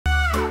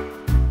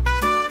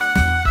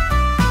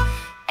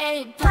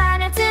8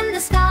 planets in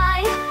the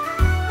sky,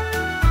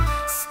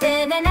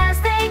 spinning as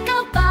they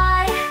go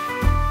by.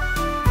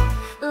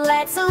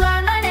 Let's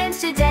learn our names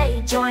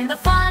today, join the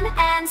fun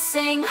and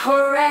sing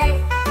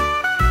hooray!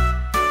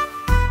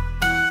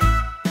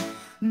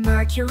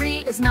 Mercury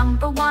is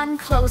number 1,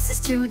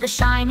 closest to the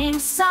shining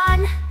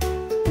sun.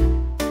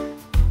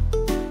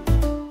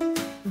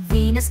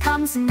 Venus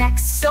comes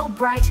next, so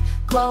bright,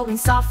 glowing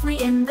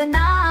softly in the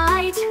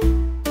night.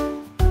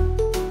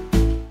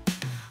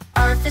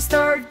 Earth is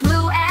third,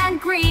 blue and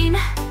green,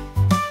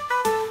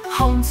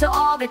 home to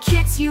all the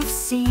kids you've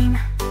seen.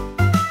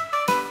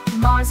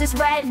 Mars is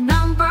red,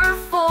 number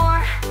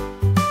 4,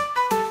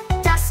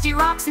 dusty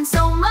rocks and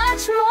so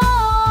much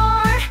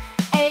more.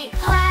 8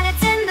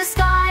 planets in the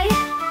sky,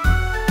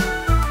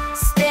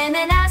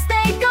 spinning as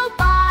they go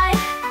by.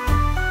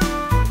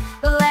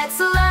 Let's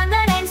learn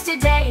their names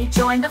today,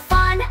 join the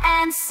fun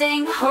and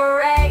sing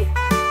hooray!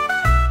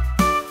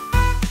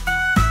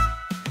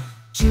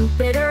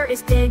 Jupiter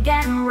is big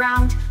and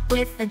round,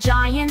 with a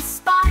giant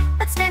spot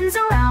that spins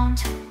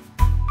around.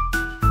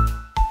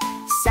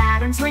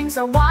 Saturn's rings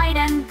are wide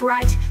and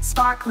bright,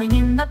 sparkling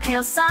in the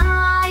pale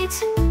sunlight.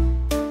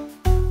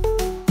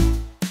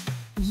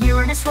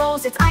 Uranus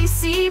rolls its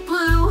icy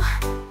blue,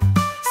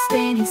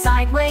 spinning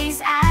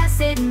sideways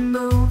as it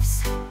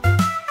moves.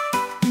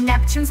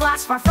 Neptune's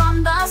last far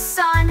from the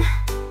sun,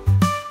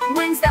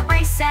 winds that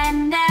race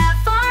and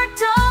never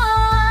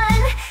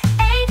done.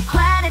 8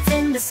 planets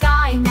in the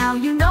sky, now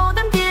you know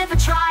them, give a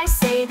try.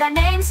 Say their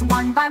names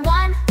one by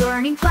one,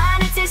 learning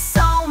planets is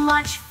so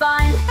much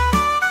fun.